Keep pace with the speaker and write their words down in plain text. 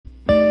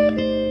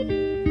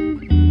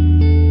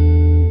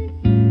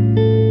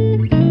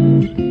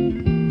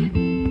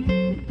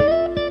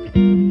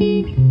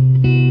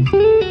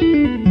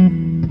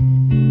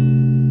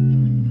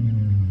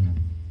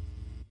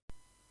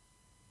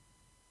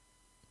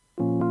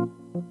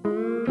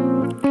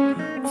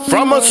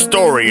From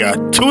Astoria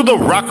to the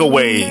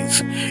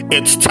Rockaways,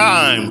 it's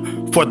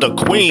time for the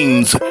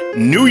Queen's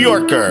New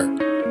Yorker.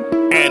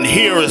 And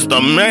here is the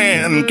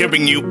man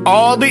giving you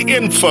all the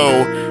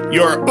info,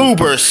 your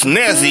uber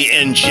snazzy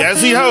and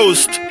jazzy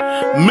host,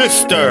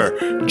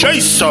 Mr.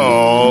 Jason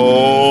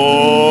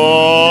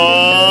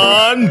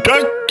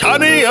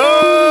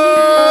D'Antonio.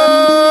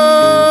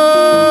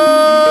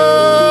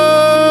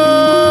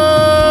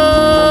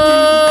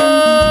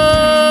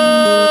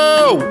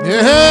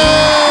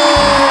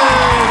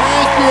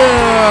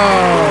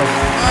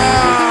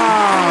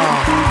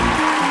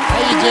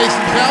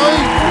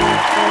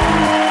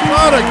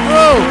 What a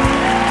group!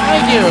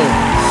 Thank you.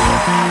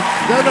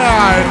 Good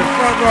night in the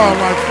front row,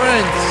 my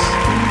friends.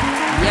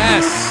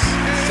 Yes,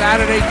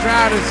 Saturday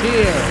crowd is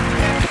here.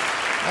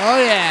 Oh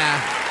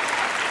yeah.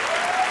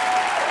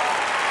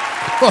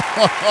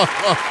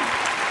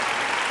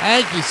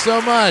 Thank you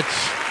so much.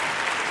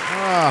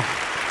 Oh,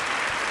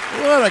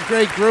 what a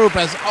great group,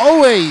 as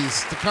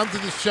always, to come to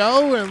the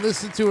show and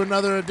listen to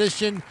another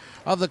edition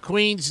of the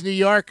Queen's New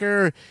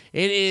Yorker.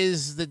 It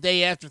is the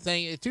day after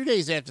 2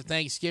 days after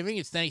Thanksgiving.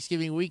 It's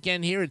Thanksgiving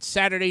weekend here. It's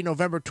Saturday,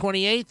 November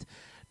 28th,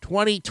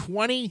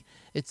 2020.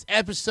 It's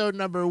episode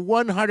number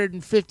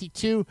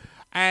 152,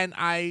 and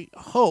I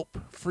hope,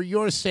 for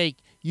your sake,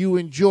 you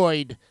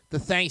enjoyed the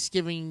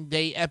Thanksgiving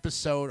Day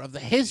episode of the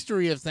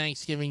history of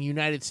Thanksgiving,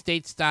 United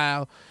States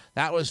style.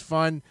 That was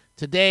fun.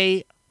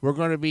 Today, we're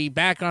going to be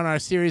back on our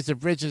series of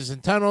bridges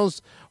and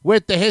tunnels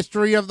with the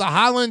history of the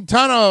Holland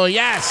Tunnel.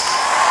 Yes!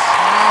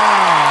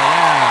 Oh,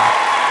 yeah.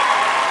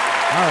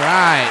 All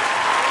right.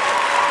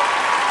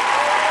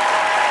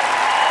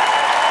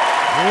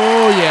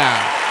 Oh,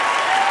 yeah.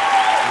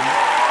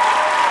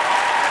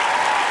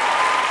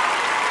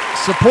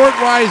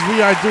 Support-wise,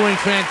 we are doing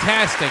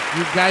fantastic.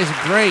 You guys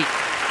are great.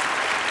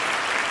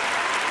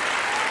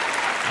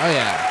 Oh,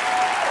 yeah.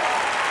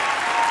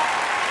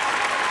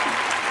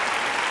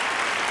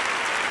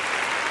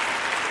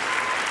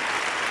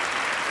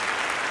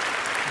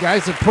 You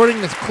guys are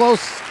putting us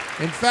close.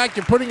 In fact,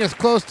 you're putting us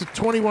close to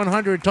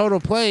 2,100 total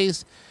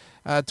plays.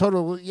 And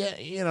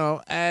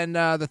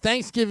the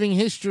Thanksgiving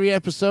history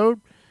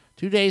episode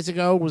 2 days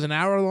ago was an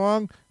hour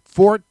long,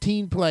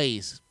 14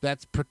 plays.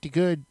 That's pretty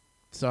good.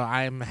 So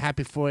I'm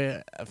happy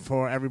for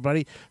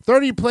everybody.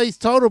 30 plays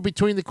total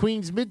between the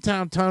Queens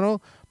Midtown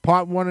Tunnel,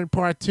 Part 1 and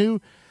Part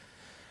 2.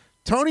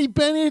 Tony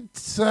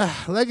Bennett's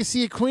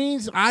Legacy of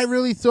Queens, I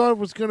really thought it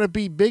was going to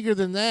be bigger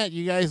than that.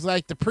 You guys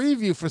liked the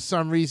preview for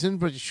some reason,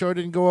 but you sure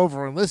didn't go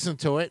over and listen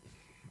to it.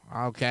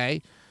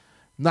 Okay.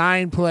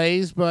 9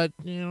 plays, but,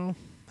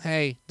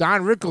 hey,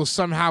 Don Rickles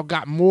somehow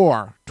got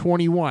more,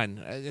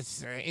 21.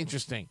 It's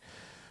interesting.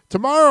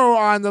 Tomorrow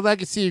on the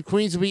Legacy of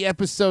Queens will be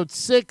episode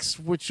 6,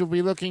 which will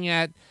be looking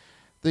at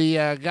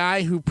the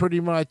guy who pretty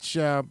much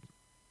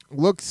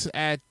looks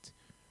at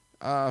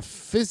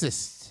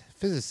physicist,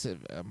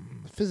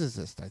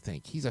 I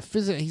think. He's a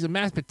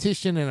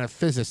mathematician and a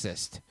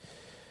physicist.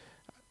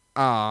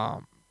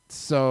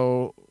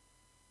 So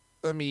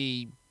let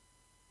me,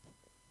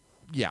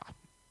 yeah.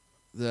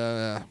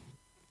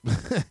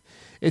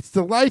 It's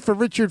the life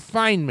of Richard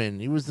Feynman.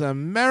 He was an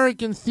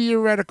American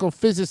theoretical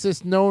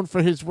physicist known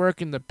for his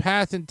work in the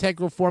path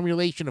integral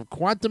formulation of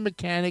quantum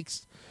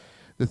mechanics,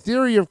 the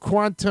theory of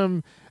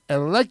quantum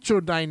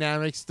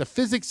electrodynamics, the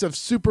physics of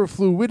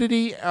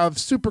superfluidity of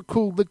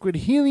supercooled liquid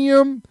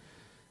helium,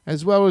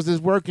 as well as his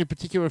work in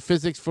particular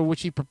physics for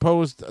which he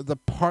proposed the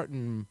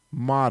Parton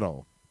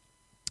model.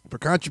 For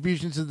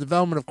contributions to the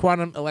development of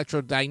quantum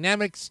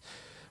electrodynamics,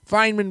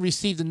 Feynman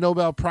received the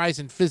Nobel Prize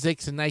in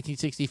Physics in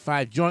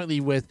 1965 jointly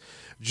with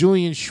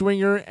Julian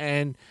Schwinger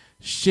and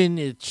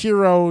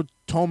Shinichiro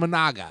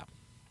Tominaga.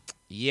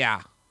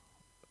 Yeah,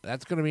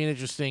 that's going to be an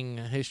interesting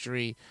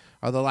history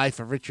of the life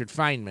of Richard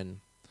Feynman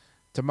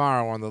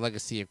tomorrow on the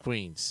Legacy of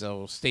Queens.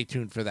 So stay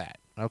tuned for that,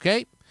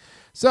 okay?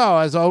 So,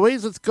 as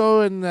always, let's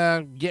go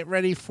and get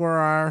ready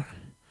for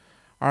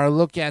our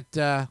look at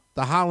the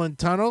Holland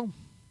Tunnel.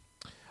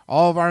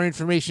 All of our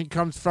information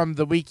comes from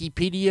the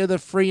Wikipedia, the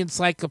free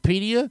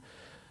encyclopedia.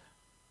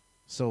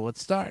 So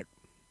let's start.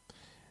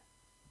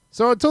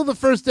 So until the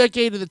first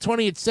decade of the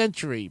 20th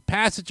century,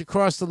 passage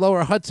across the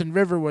lower Hudson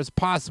River was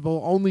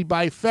possible only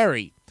by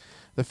ferry.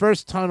 The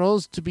first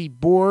tunnels to be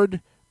bored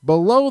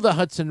below the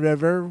Hudson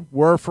River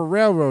were for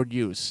railroad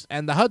use,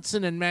 and the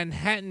Hudson and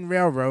Manhattan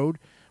Railroad,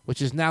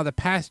 which is now the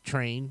PATH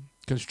train,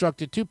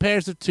 constructed 2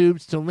 pairs of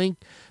tubes to link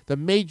the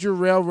major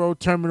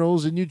railroad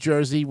terminals in New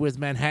Jersey with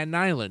Manhattan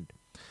Island.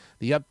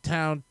 The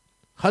Uptown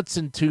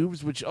Hudson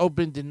Tubes, which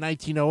opened in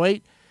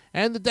 1908,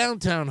 and the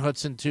Downtown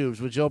Hudson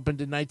Tubes, which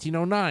opened in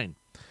 1909.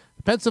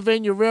 The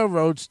Pennsylvania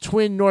Railroad's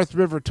twin North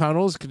River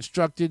tunnels,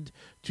 constructed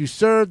to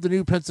serve the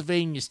new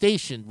Pennsylvania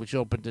Station, which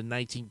opened in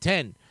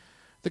 1910.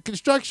 The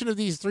construction of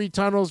these 3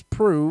 tunnels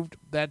proved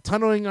that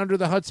tunneling under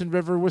the Hudson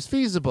River was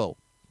feasible.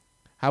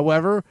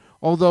 However,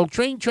 although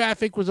train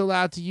traffic was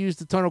allowed to use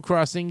the tunnel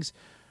crossings,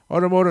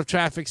 automotive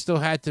traffic still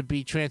had to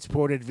be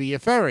transported via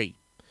ferry.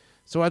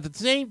 So at the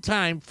same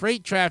time,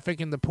 freight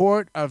traffic in the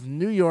port of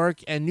New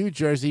York and New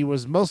Jersey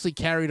was mostly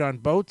carried on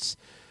boats,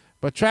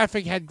 But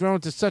traffic had grown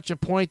to such a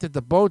point that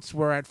the boats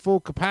were at full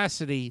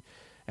capacity,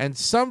 and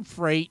some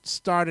freight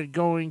started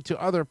going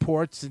to other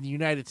ports in the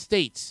United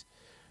States.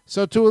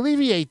 So to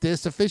alleviate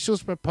this,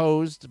 officials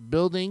proposed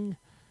building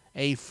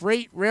a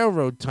freight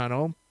railroad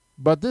tunnel,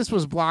 but this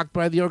was blocked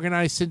by the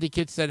organized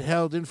syndicates that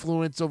held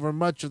influence over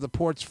much of the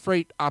port's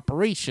freight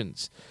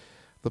operations.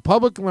 The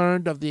public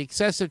learned of the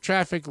excessive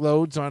traffic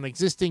loads on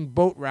existing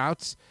boat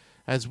routes,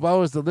 as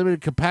well as the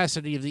limited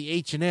capacity of the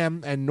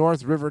H&M and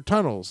North River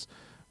tunnels.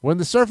 When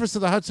the surface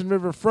of the Hudson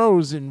River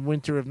froze in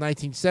winter of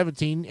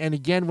 1917, and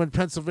again when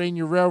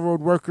Pennsylvania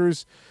railroad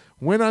workers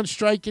went on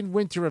strike in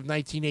winter of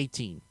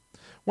 1918.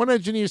 One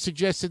engineer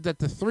suggested that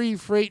the 3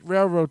 freight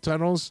railroad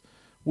tunnels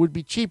would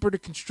be cheaper to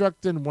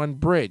construct than one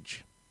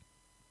bridge.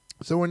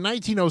 So in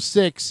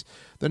 1906,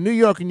 the New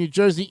York and New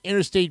Jersey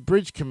Interstate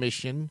Bridge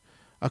Commission,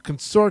 a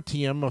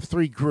consortium of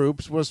 3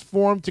 groups, was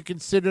formed to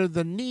consider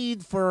the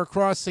need for a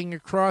crossing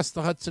across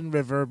the Hudson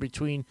River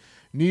between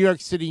New York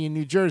City and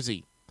New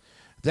Jersey.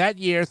 That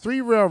year,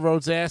 3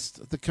 railroads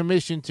asked the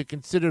commission to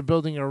consider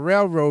building a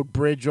railroad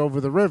bridge over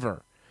the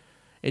river.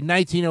 In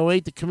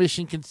 1908, the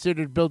commission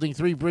considered building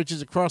 3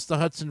 bridges across the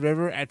Hudson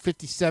River at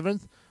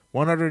 57th,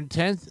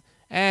 110th,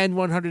 and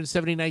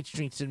 179th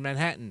Streets in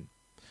Manhattan.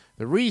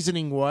 The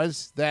reasoning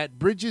was that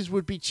bridges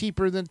would be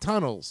cheaper than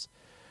tunnels.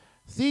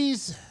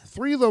 These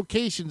 3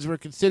 locations were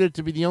considered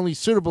to be the only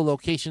suitable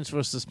locations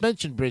for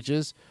suspension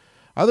bridges.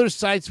 Other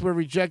sites were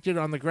rejected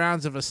on the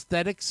grounds of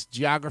aesthetics,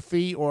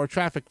 geography, or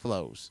traffic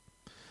flows.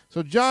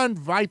 So John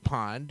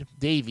Vipond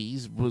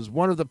Davies was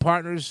one of the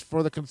partners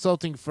for the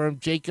consulting firm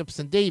Jacobs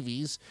and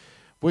Davies,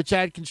 which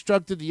had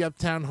constructed the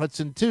Uptown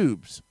Hudson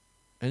tubes.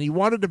 And he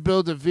wanted to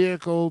build a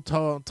vehicle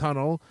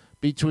tunnel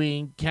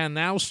between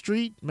Canal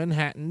Street,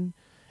 Manhattan,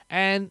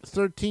 and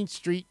 13th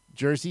Street,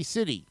 Jersey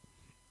City.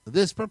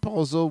 This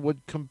proposal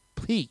would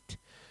compete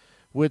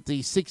with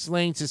the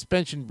 6-lane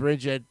suspension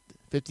bridge at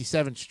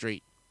 57th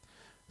Street.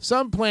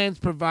 Some plans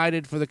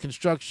provided for the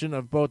construction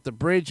of both the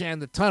bridge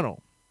and the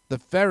tunnel. The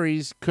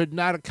ferries could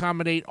not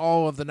accommodate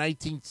all of the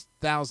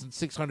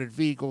 19,600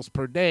 vehicles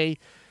per day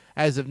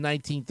as of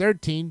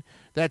 1913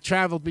 that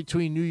traveled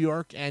between New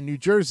York and New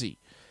Jersey.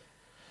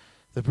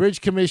 The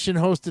Bridge Commission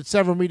hosted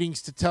several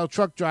meetings to tell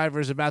truck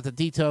drivers about the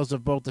details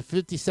of both the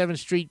 57th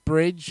Street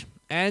Bridge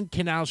and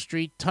Canal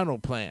Street tunnel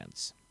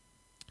plans.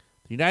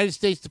 The United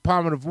States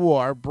Department of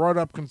War brought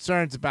up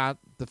concerns about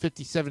the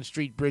 57th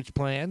Street Bridge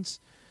plans.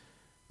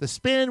 The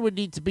span would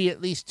need to be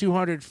at least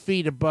 200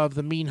 feet above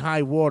the mean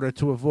high water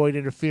to avoid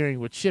interfering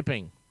with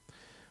shipping.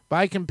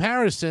 By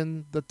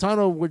comparison, the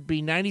tunnel would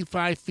be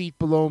 95 feet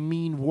below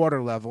mean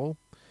water level,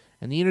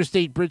 and the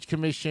Interstate Bridge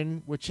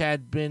Commission, which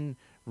had been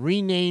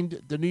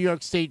renamed the New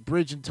York State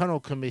Bridge and Tunnel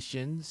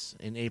Commissions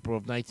in April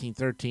of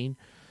 1913,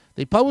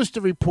 they published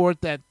a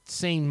report that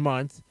same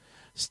month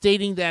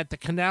stating that the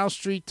Canal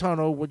Street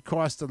Tunnel would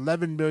cost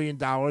 $11 million,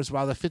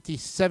 while the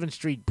 57th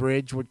Street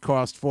Bridge would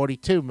cost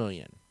 $42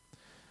 million.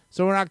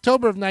 So in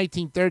October of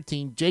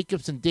 1913,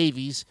 Jacobs and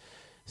Davies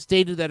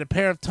stated that a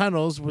pair of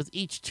tunnels with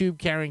each tube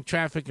carrying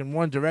traffic in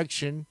one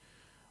direction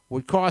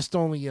would cost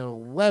only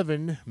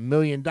 $11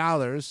 million,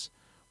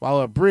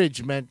 while a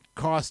bridge meant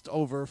cost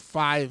over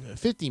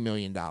 $50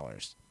 million.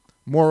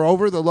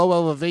 Moreover, the low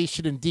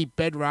elevation and deep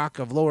bedrock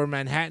of lower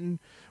Manhattan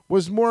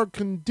was more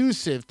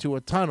conducive to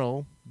a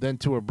tunnel than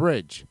to a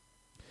bridge.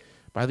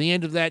 By the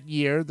end of that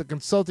year, the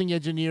consulting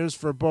engineers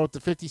for both the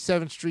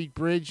 57th Street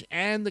Bridge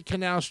and the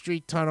Canal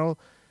Street Tunnel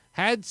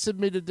had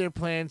submitted their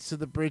plans to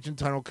the Bridge and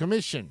Tunnel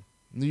Commission.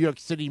 New York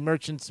City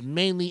merchants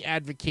mainly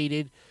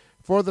advocated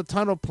for the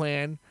tunnel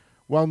plan,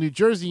 while New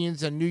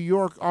Jerseyans and New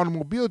York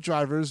automobile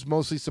drivers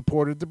mostly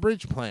supported the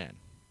bridge plan.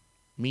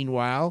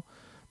 Meanwhile,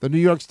 the New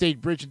York State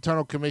Bridge and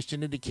Tunnel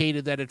Commission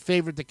indicated that it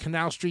favored the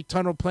Canal Street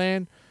Tunnel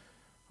plan.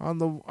 On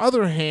the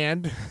other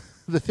hand,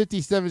 the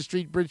 57th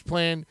Street Bridge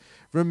plan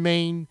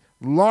remained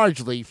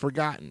largely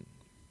forgotten.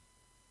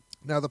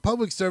 Now, the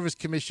Public Service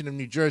Commission of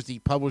New Jersey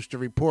published a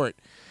report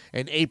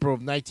in April of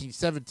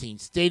 1917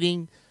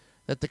 stating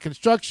that the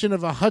construction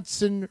of a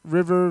Hudson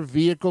River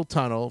vehicle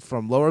tunnel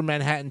from Lower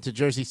Manhattan to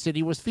Jersey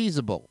City was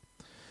feasible.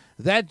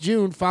 That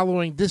June,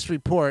 following this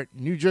report,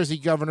 New Jersey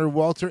Governor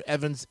Walter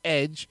Evans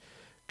Edge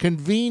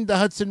convened the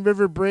Hudson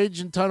River Bridge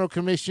and Tunnel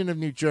Commission of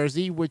New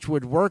Jersey, which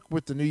would work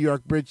with the New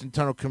York Bridge and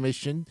Tunnel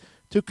Commission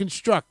to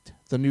construct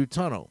the new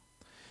tunnel.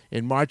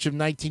 In March of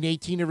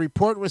 1918, a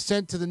report was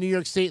sent to the New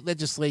York State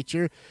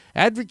Legislature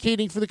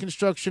advocating for the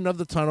construction of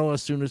the tunnel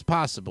as soon as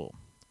possible.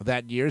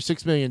 That year,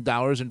 $6 million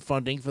in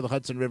funding for the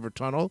Hudson River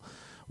Tunnel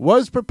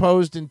was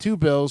proposed in 2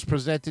 bills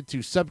presented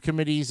to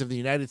subcommittees of the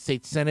United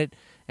States Senate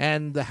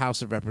and the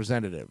House of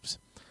Representatives.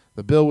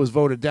 The bill was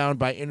voted down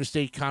by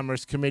Interstate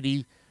Commerce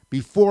Committee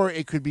before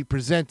it could be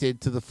presented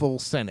to the full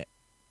Senate.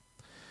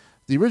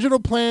 The original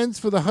plans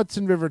for the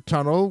Hudson River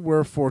Tunnel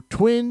were for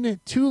twin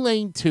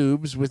 2-lane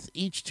tubes with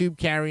each tube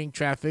carrying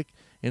traffic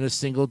in a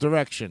single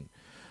direction.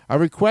 A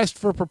request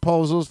for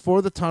proposals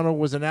for the tunnel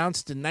was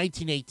announced in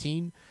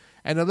 1918,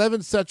 and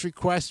 11 such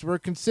requests were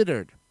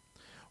considered.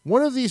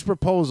 One of these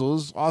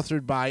proposals,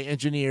 authored by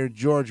engineer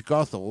George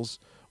Goethals,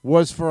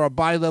 was for a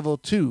bi-level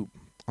tube,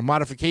 a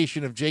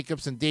modification of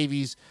Jacobs and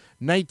Davies'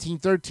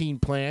 1913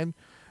 plan,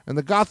 and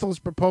the Gothel's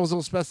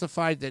proposal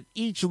specified that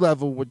each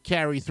level would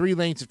carry 3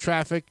 lanes of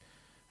traffic,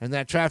 and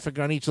that traffic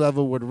on each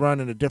level would run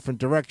in a different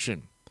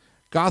direction.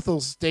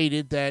 Gothel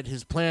stated that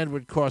his plan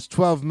would cost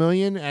 $12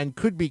 million and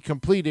could be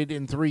completed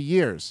in 3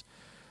 years.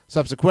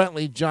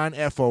 Subsequently, John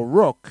F.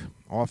 O'Rourke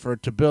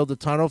offered to build the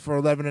tunnel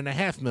for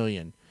 $11.5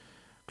 million.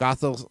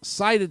 Gothel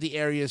cited the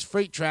area's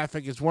freight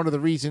traffic as one of the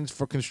reasons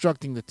for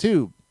constructing the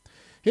tube.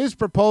 His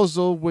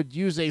proposal would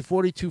use a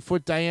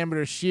 42-foot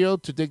diameter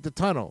shield to dig the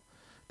tunnel.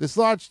 This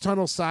large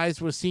tunnel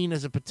size was seen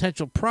as a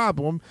potential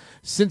problem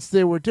since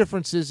there were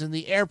differences in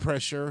the air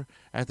pressure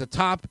at the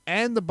top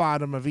and the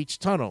bottom of each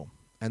tunnel,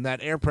 and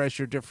that air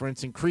pressure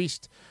difference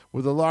increased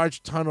with a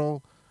large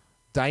tunnel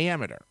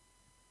diameter.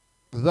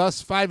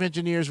 Thus, 5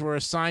 engineers were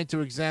assigned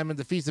to examine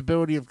the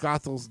feasibility of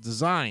Gothel's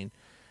design,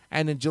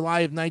 and in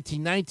July of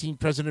 1919,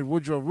 President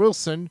Woodrow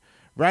Wilson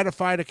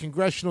ratified a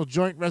congressional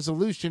joint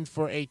resolution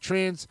for a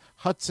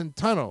trans-Hudson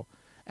tunnel,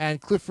 and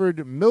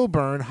Clifford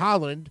Milburn,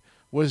 Holland,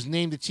 was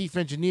named the chief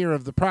engineer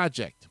of the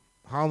project.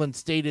 Holland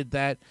stated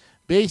that,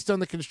 based on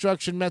the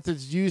construction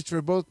methods used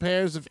for both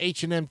pairs of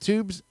H&M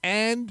tubes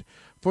and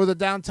for the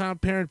downtown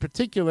pair in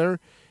particular,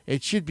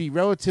 it should be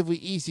relatively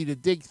easy to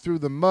dig through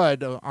the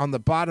mud on the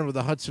bottom of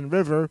the Hudson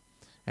River,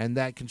 and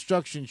that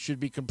construction should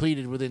be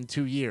completed within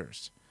 2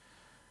 years.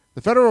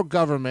 The federal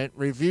government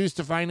refused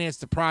to finance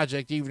the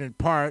project, even in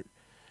part,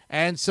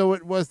 and so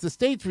it was the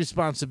state's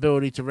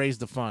responsibility to raise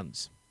the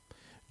funds.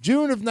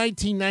 June of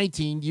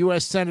 1919,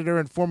 U.S. Senator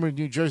and former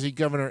New Jersey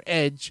Governor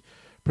Edge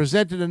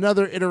presented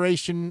another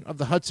iteration of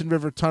the Hudson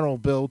River Tunnel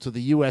bill to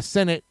the U.S.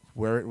 Senate,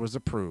 where it was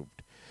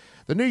approved.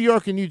 The New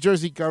York and New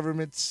Jersey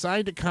governments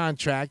signed a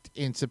contract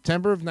in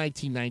September of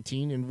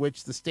 1919 in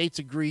which the states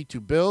agreed to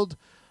build,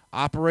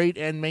 operate,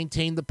 and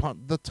maintain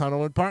the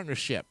tunnel in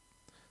partnership.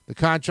 The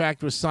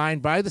contract was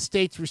signed by the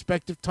states'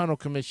 respective tunnel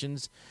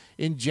commissions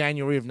in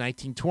January of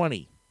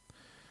 1920.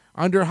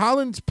 Under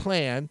Holland's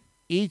plan,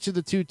 each of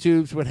the 2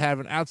 tubes would have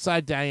an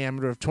outside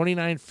diameter of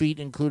 29 feet,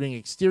 including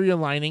exterior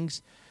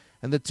linings,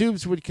 and the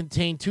tubes would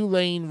contain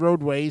 2-lane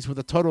roadways with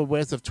a total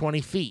width of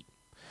 20 feet.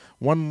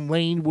 One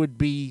lane would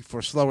be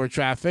for slower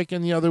traffic,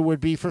 and the other would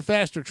be for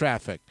faster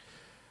traffic.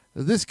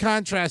 This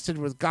contrasted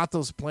with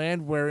Gothel's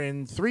plan,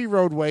 wherein 3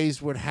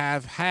 roadways would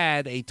have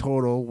had a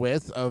total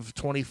width of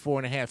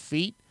 24.5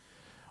 feet,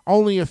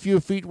 only a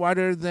few feet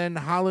wider than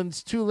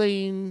Holland's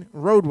 2-lane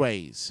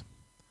roadways.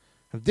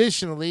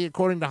 Additionally,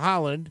 according to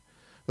Holland,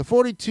 the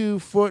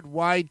 42-foot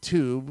wide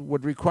tube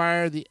would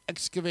require the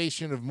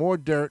excavation of more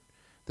dirt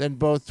than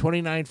both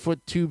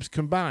 29-foot tubes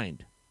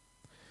combined.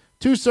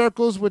 2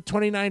 circles with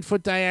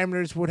 29-foot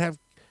diameters would have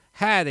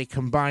had a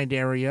combined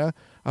area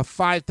of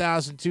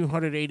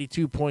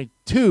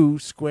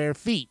 5,282.2 square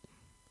feet,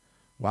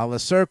 while a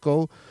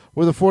circle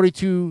with a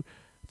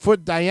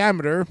 42-foot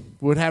diameter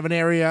would have an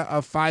area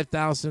of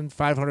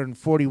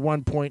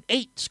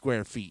 5,541.8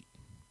 square feet.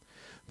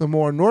 The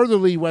more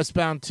northerly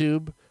westbound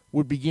tube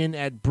would begin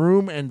at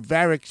Broome and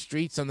Varick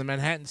Streets on the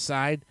Manhattan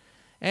side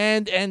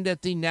and end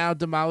at the now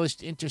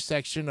demolished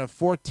intersection of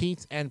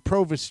 14th and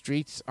Provost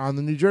Streets on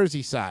the New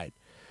Jersey side.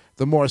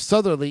 The more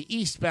southerly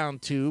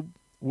eastbound tube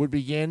would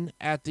begin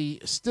at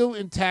the still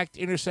intact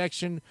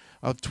intersection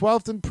of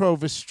 12th and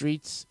Provost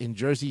Streets in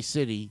Jersey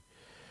City,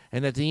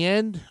 and at the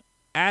end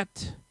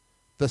at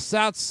the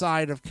south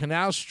side of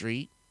Canal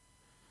Street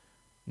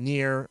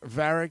near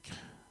Varick.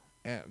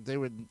 They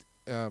would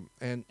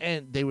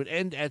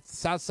end at the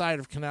south side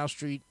of Canal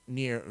Street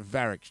near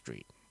Varick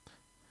Street.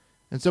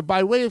 And so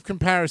by way of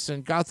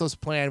comparison, Gothel's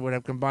plan would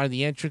have combined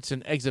the entrance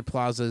and exit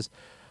plazas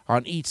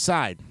on each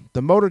side.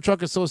 The Motor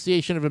Truck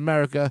Association of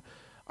America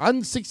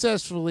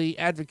unsuccessfully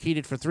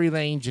advocated for 3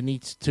 lanes in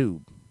each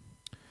tube.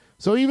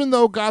 So even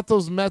though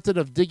Gothel's method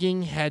of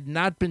digging had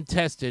not been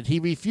tested, he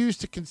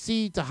refused to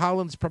concede to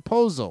Holland's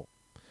proposal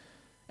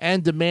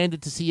and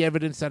demanded to see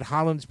evidence that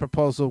Holland's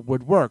proposal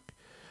would work.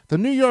 The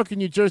New York and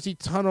New Jersey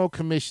Tunnel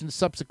Commission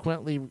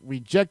subsequently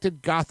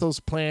rejected Gothel's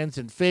plans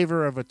in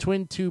favor of a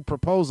twin-tube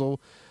proposal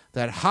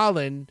that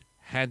Holland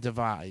had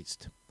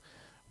devised,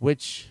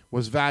 which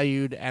was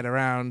valued at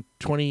around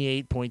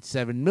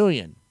 $28.7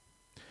 million.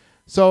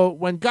 So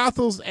when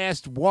Gothel's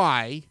asked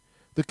why,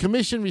 the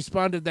commission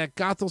responded that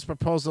Gothel's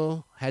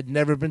proposal had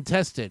never been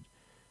tested,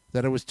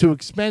 that it was too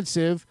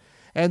expensive,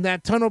 and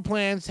that tunnel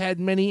plans had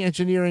many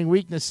engineering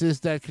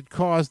weaknesses that could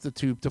cause the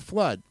tube to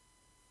flood.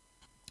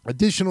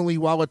 Additionally,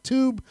 while a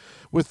tube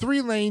with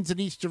 3 lanes in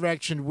each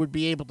direction would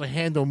be able to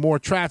handle more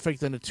traffic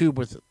than a tube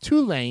with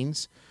 2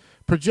 lanes,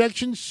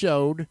 projections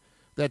showed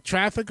that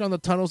traffic on the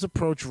tunnel's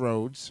approach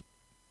roads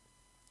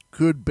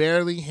could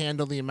barely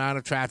handle the amount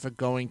of traffic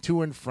going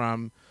to and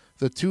from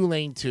the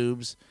 2-lane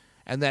tubes,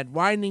 and that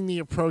widening the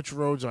approach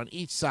roads on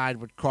each side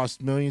would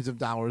cost millions of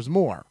dollars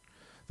more.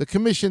 The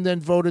commission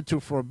then voted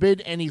to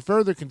forbid any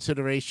further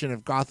consideration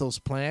of Gothel's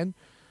plan.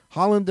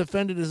 Holland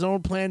defended his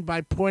own plan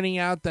by pointing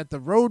out that the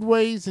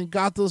roadways in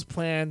Gothel's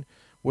plan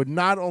would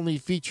not only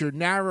feature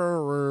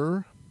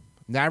narrower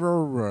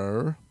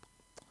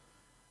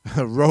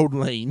road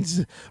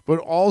lanes, but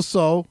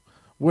also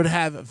would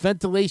have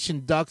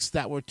ventilation ducts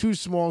that were too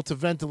small to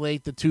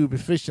ventilate the tube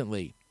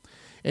efficiently.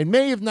 In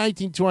May of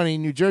 1920,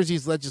 New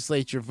Jersey's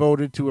legislature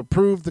voted to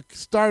approve the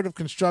start of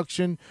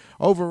construction,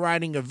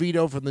 overriding a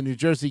veto from the New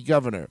Jersey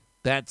governor.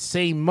 That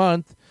same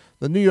month,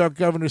 the New York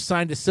governor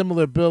signed a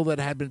similar bill that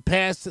had been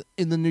passed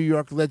in the New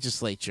York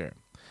legislature.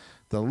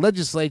 The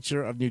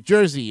legislature of New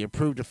Jersey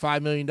approved a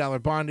 $5 million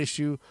bond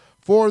issue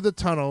for the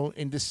tunnel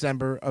in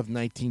December of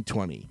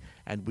 1920.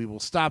 And we will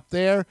stop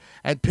there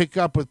and pick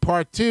up with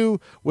part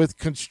 2 with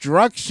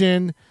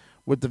construction,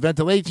 with the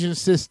ventilation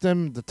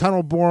system, the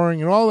tunnel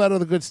boring, and all that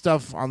other good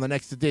stuff on the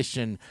next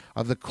edition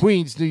of the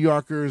Queens New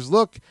Yorkers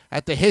Look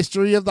at the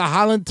History of the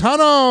Holland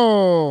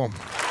Tunnel.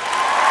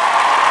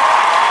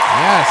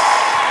 Yes.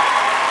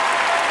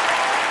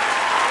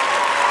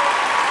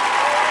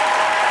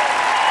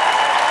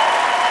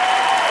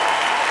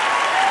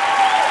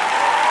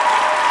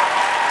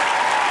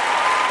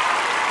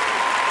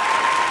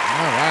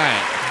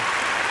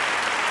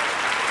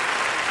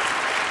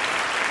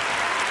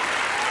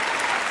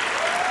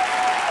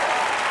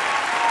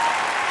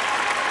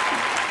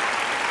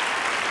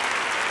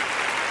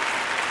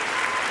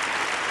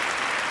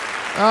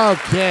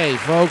 Okay,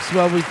 folks.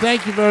 Well, we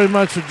thank you very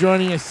much for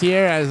joining us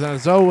here.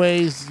 As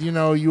always, you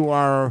know, you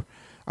are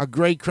a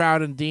great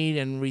crowd indeed,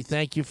 and we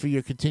thank you for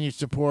your continued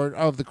support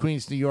of the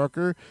Queens New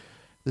Yorker.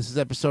 This is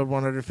episode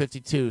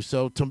 152.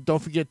 So don't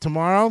forget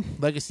tomorrow,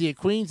 Legacy of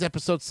Queens,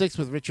 episode 6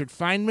 with Richard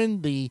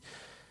Feynman, the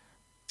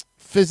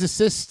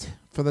physicist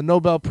for the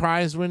Nobel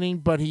Prize winning,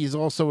 but he's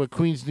also a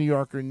Queens New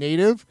Yorker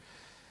native.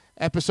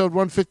 Episode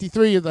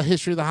 153 of the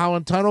History of the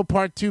Holland Tunnel,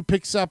 part 2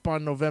 picks up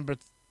on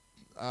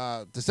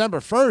December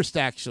 1st,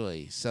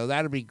 actually. So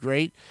that'll be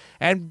great.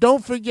 And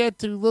don't forget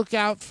to look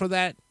out for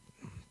that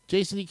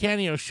Jason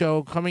DeCanio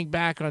show coming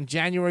back on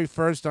January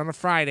 1st on a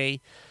Friday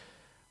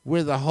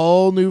with a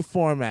whole new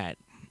format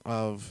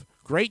of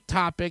great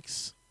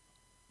topics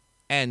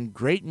and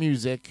great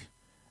music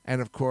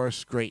and, of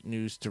course, great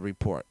news to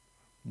report.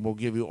 We'll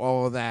give you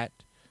all of that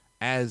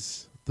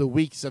as the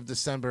weeks of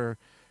December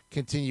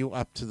continue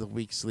up to the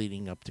weeks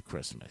leading up to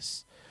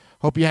Christmas.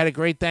 Hope you had a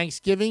great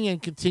Thanksgiving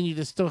and continue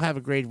to still have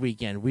a great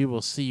weekend. We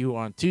will see you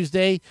on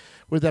Tuesday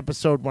with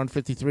episode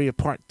 153 of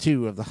part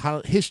 2 of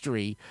the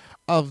history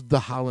of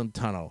the Holland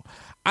Tunnel.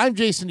 I'm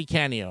Jason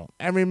DeCanio,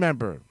 and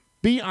remember,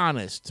 be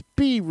honest,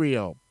 be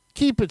real,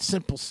 keep it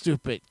simple,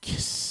 stupid,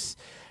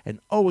 and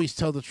always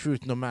tell the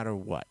truth no matter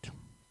what,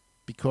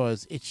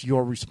 because it's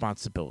your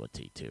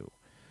responsibility to.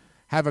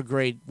 Have a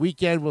great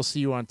weekend. We'll see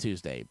you on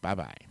Tuesday.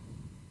 Bye-bye.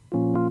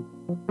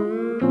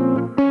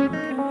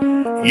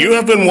 You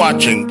have been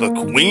watching the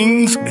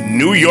Queens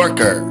New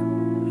Yorker.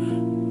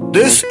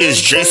 This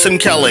is Jason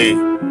Kelly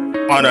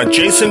on a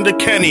Jason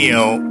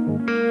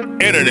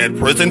DeCanio internet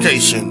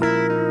presentation.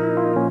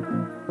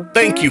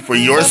 Thank you for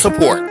your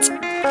support.